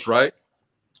 the bass, right?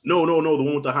 No, the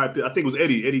one with the high pitch. I think it was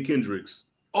Eddie Kendricks.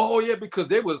 Oh yeah, because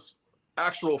they was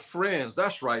actual friends.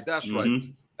 That's right. That's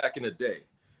right. Back in the day.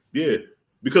 Yeah,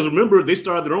 because remember they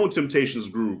started their own Temptations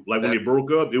group. Like when they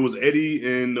broke up, it was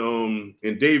Eddie and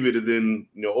David, and then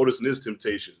Otis and his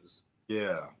Temptations.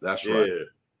 Yeah, that's right.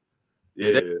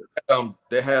 Yeah.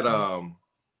 They had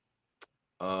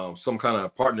some kind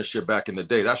of partnership back in the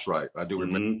day. That's right. I do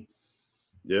remember.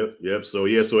 Yep. So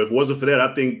if it wasn't for that,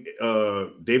 I think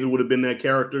David would have been that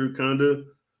character, kinda.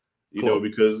 You know,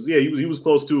 because he was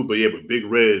close to it, but Big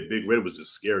Red was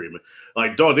just scary, man.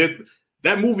 Like, dog,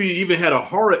 that movie even had a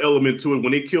horror element to it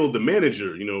when they killed the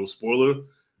manager. You know, spoiler,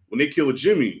 when they killed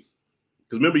Jimmy,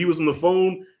 because remember he was on the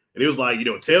phone and he was like, you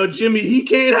know, tell Jimmy he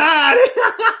can't hide.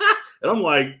 And I'm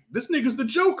like, this nigga's the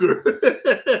Joker.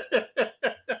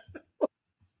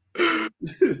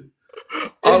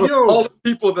 Out of all the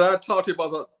people that I talked to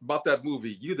about that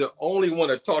movie, you're the only one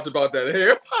that talked about that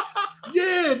hair.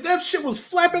 Yeah, that shit was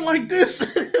flapping like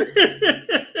this.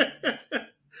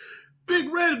 Big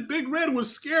Red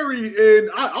was scary, and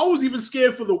I was even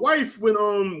scared for the wife when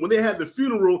they had the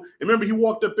funeral. And remember, he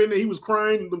walked up in there, he was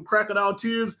crying, them crocodile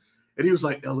tears, and he was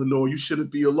like, "Eleanor, you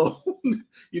shouldn't be alone.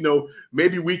 You know,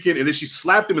 maybe we can." And then she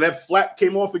slapped him, and that flap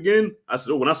came off again. I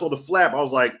said, "Oh," when I saw the flap, I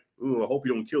was like, "Ooh, I hope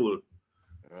you don't kill her."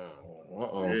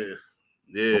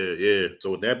 Yeah.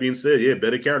 So with that being said, yeah,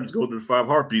 better characters go to the 5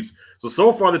 Heartbeats.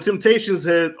 So far the Temptations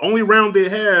had only round they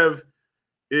have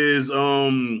is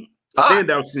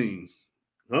standout scene.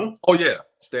 Huh? Oh yeah,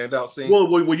 standout scene.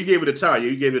 Well, you gave it a tie.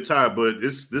 Yeah, you gave it a tie, but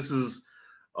this is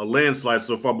a landslide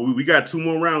so far. But we got 2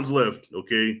 more rounds left.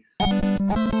 Okay.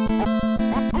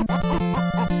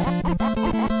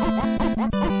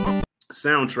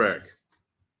 Soundtrack.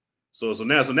 So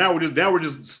now we're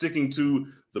just sticking to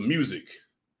the music,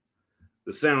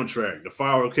 the soundtrack, the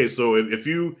file. Okay, so if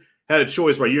you had a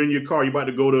choice, right, you're in your car, you're about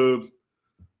to go to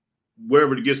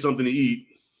wherever to get something to eat.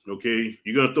 Okay,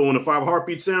 you're gonna throw in the 5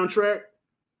 Heartbeat soundtrack,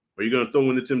 or you're gonna throw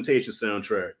in the Temptation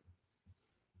soundtrack.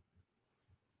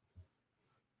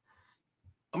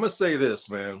 I'm gonna say this,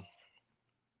 man.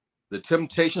 The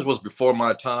Temptations was before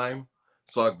my time,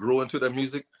 so I grew into their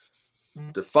music.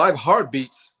 The 5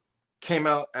 Heartbeats came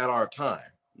out at our time,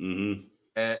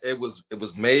 and it was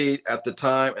made at the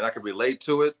time, and I could relate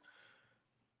to it.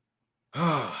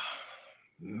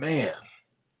 Man,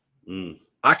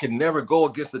 I can never go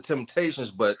against the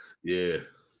Temptations, but yeah,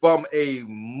 from a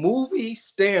movie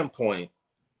standpoint,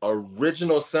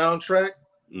 original soundtrack,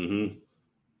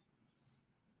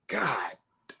 God,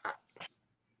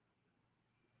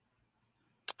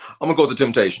 I'm gonna go with the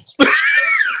Temptations.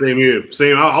 Same here.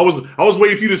 Same. I was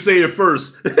waiting for you to say it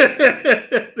first.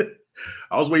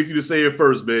 I was waiting for you to say it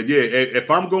first, man. Yeah,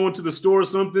 if I'm going to the store or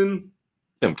something,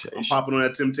 Temptation. I'm popping on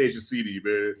that Temptation CD,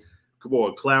 man. Come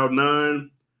on, Cloud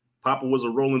 9. Papa was a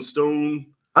Rolling Stone.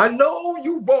 I know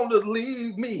you want to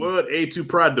leave me. What? A2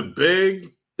 Pride to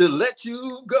Beg. To let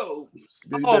you go. You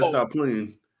better stop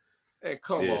playing. Hey,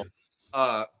 come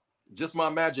on. Just My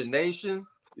Imagination.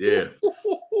 Yeah.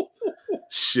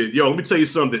 Shit. Yo, let me tell you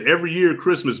something. Every year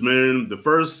Christmas, man, the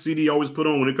first CD I always put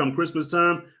on when it comes Christmas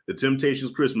time, the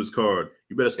Temptations Christmas card.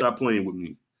 You better stop playing with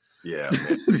me. Yeah,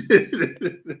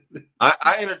 man.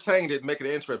 I entertained it, make it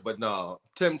interesting, but no,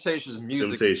 Temptations music.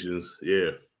 Temptations,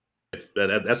 yeah.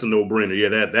 That's a no-brainer. Yeah,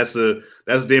 that's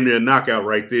damn near a knockout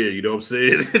right there. You know what I'm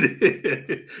saying?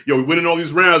 Yo, we winning all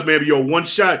these rounds, man. But yo, one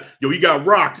shot. Yo, he got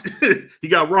rocked. He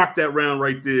got rocked that round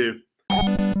right there.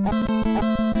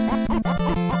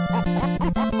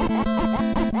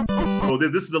 So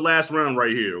this is the last round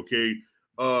right here, okay?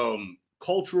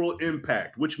 Cultural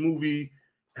impact. Which movie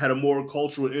had a more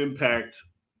cultural impact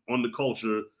on the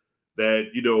culture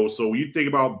that, you know, so when you think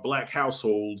about Black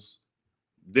households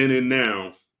then and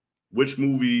now, which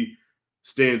movie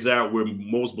stands out where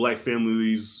most Black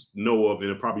families know of and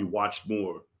have probably watched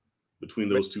more between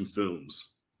those 2 films?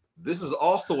 This is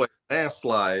also a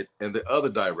landslide in the other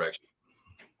direction.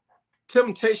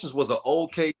 Temptations was an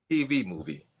okay TV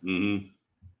movie.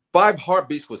 5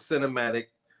 Heartbeats was cinematic.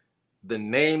 The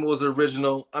name was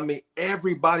original. I mean,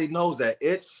 everybody knows that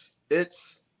it's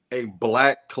a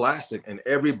Black classic, and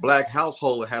every Black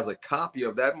household has a copy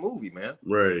of that movie, man.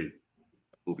 Right.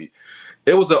 Movie.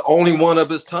 It was the only one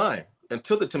of its time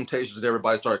until the Temptations and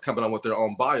everybody started coming on with their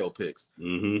own biopics.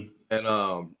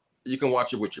 And you can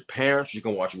watch it with your parents, you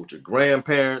can watch it with your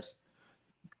grandparents.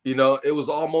 You know, it was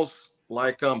almost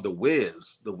like The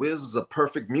Wiz. The Wiz is a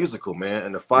perfect musical, man,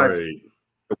 and the 5 are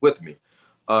with me.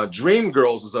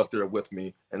 Dreamgirls is up there with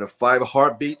me, and the 5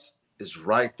 Heartbeats is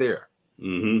right there.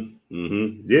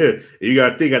 Yeah, you got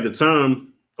to think at the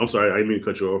time. I'm sorry, I didn't mean to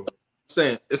cut you off. I'm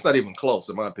saying it's not even close,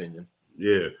 in my opinion.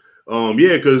 Yeah,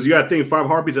 yeah, because you got to think 5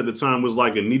 Heartbeats at the time was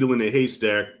like a needle in a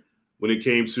haystack when it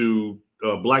came to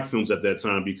Black films at that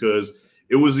time, because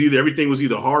it was everything was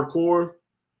either hardcore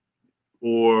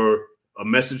or a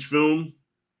message film.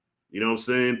 You know what I'm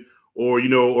saying? Or, you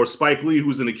know, or Spike Lee,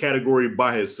 who's in the category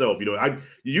by himself. You know,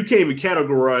 you can't even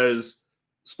categorize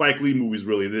Spike Lee movies,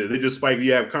 really. They just Spike.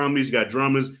 You have comedies, you got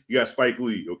dramas, you got Spike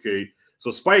Lee, okay?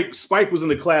 So Spike was in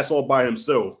the class all by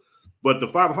himself. But the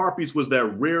 5 Heartbeats was that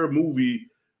rare movie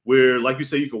where, like you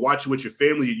say, you could watch it with your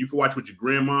family. You could watch it with your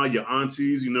grandma, your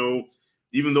aunties, you know,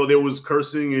 even though there was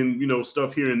cursing and, you know,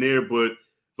 stuff here and there. But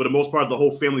for the most part, the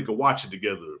whole family could watch it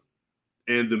together.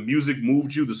 And the music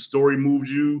moved you. The story moved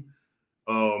you.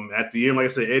 At the end, like I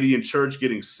said, Eddie in church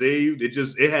getting saved.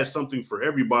 It had something for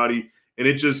everybody. And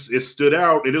it stood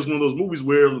out. It is one of those movies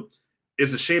where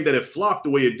it's a shame that it flopped the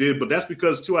way it did. But that's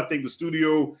because, too, I think the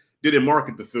studio didn't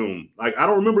market the film. Like, I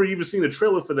don't remember even seeing a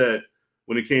trailer for that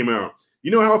when it came out. You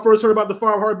know how I first heard about the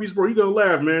 5 Heartbeats, bro? You're going to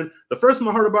laugh, man. The first time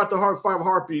I heard about the 5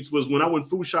 Heartbeats was when I went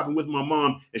food shopping with my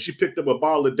mom, and she picked up a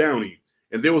bottle of Downy.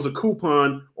 And there was a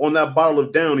coupon on that bottle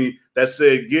of Downy that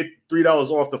said, get $3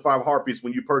 off the 5 Heartbeats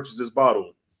when you purchase this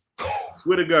bottle.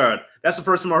 Swear to God. That's the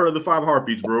first time I heard of the 5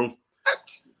 Heartbeats, bro.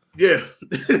 Yeah.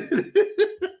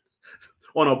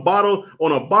 on a bottle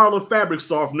of fabric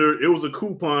softener, it was a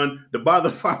coupon to buy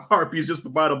the 5 Heartbeats just to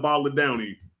buy the bottle of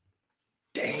Downy.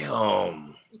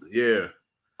 Damn. Yeah.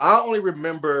 I only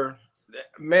remember,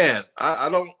 man, I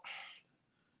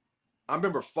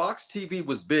remember Fox TV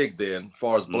was big then as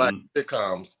far as black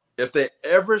sitcoms. If they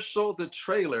ever showed the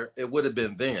trailer, it would have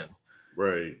been then.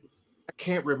 Right. I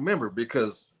can't remember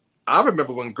because I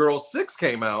remember when Girl 6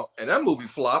 came out and that movie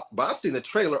flopped, but I've seen the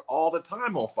trailer all the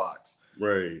time on Fox.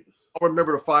 Right. I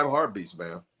remember the 5 Heartbeats,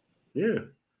 man. Yeah.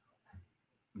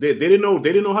 They didn't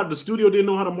know how the studio didn't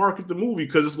know how to market the movie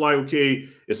because it's like, okay,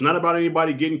 it's not about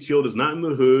anybody getting killed. It's not in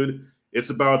the hood. It's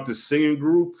about the singing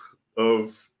group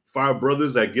of 5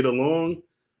 brothers that get along.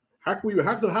 How do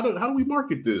we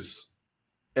market this?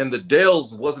 And the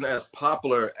Dells wasn't as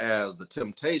popular as the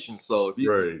Temptations, so if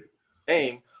you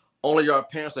name, only our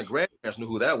parents and grandparents knew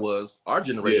who that was. Our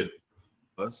generation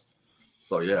was.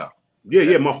 So yeah.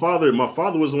 Yeah. My father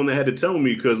was the one that had to tell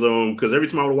me because every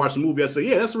time I would watch the movie, I say,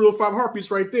 yeah, that's the real 5 Heartbeats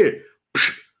right there.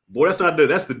 Boy, that's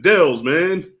the Dells,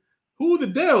 man. Who are the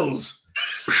Dells?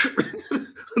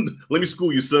 Let me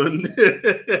school you, son.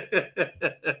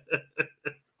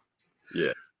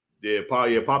 Yeah,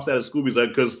 Pops out of Scooby's like,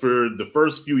 because for the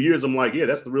first few years, I'm like, yeah,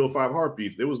 that's the real 5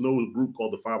 Heartbeats. There was no group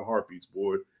called the 5 Heartbeats,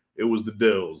 boy. It was the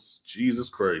Dells. Jesus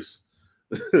Christ.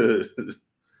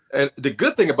 And the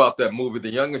good thing about that movie, the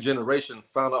younger generation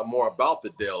found out more about the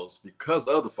Dells because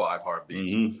of the 5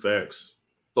 Heartbeats. Facts.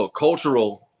 So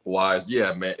cultural wise,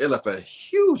 yeah, man, it left a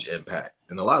huge impact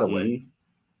in a lot of ways.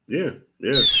 Yeah.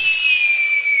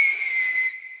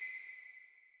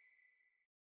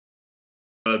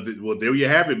 Well, there you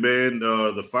have it, man.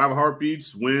 The 5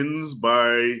 Heartbeats wins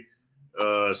by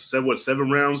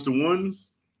 7 rounds to 1.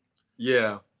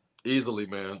 Yeah, easily,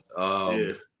 man.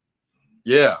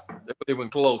 Yeah, it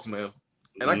went close, man.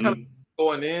 And I kind of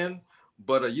going in,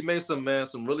 but you made some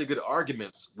really good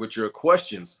arguments with your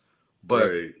questions.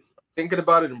 But thinking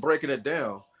about it and breaking it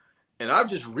down, and I've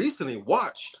just recently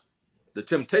watched The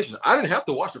Temptations. I didn't have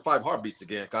to watch the 5 Heartbeats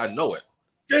again, because I know it.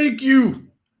 Thank you.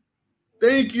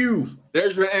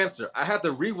 There's your answer. I had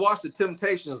to rewatch The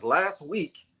Temptations last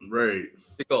week. Right.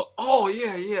 To go, oh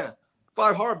yeah,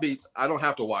 5 Heartbeats. I don't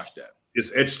have to watch that.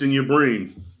 It's etched in your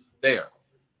brain. There.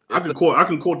 I can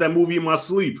quote that movie in my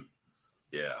sleep.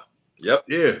 Yeah. Yep.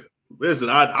 Yeah. Listen,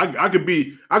 I could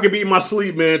be in my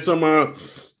sleep, man. Talking about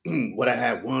what I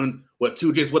had 1,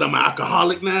 2 days. What, I'm an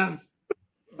alcoholic now?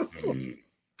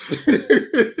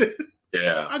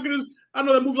 Yeah. I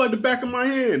know that movie like the back of my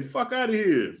hand. Fuck out of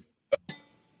here.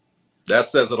 That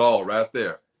says it all right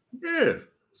there. Yeah.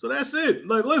 So that's it.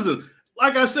 Like, listen,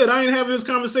 like I said, I ain't having this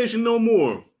conversation no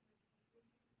more.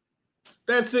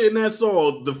 That's it, and that's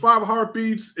all. The 5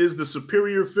 Heartbeats is the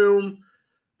superior film.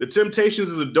 The Temptations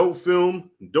is a dope film,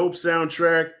 dope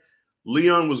soundtrack.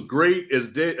 Leon was great as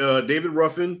David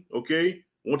Ruffin, okay?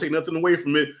 Won't take nothing away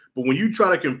from it. But when you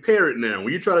try to compare it now,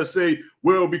 when you try to say,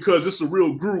 well, because it's a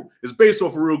real group, it's based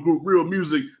off a real group, real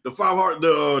music,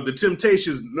 the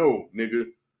Temptations, no, nigga.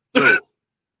 No.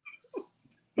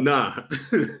 Nah.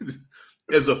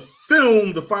 As a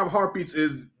film, the 5 Heartbeats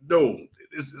is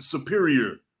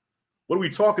superior. What are we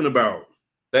talking about?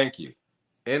 Thank you.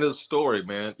 End of the story,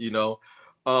 man. You know,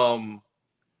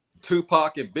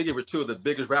 Tupac and Biggie were 2 of the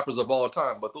biggest rappers of all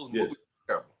time, but those movies are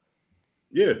terrible.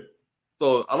 Yeah.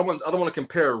 So I don't want to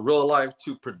compare real life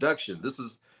to production. This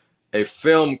is a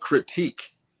film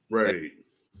critique. Right.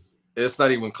 It's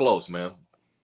not even close, man.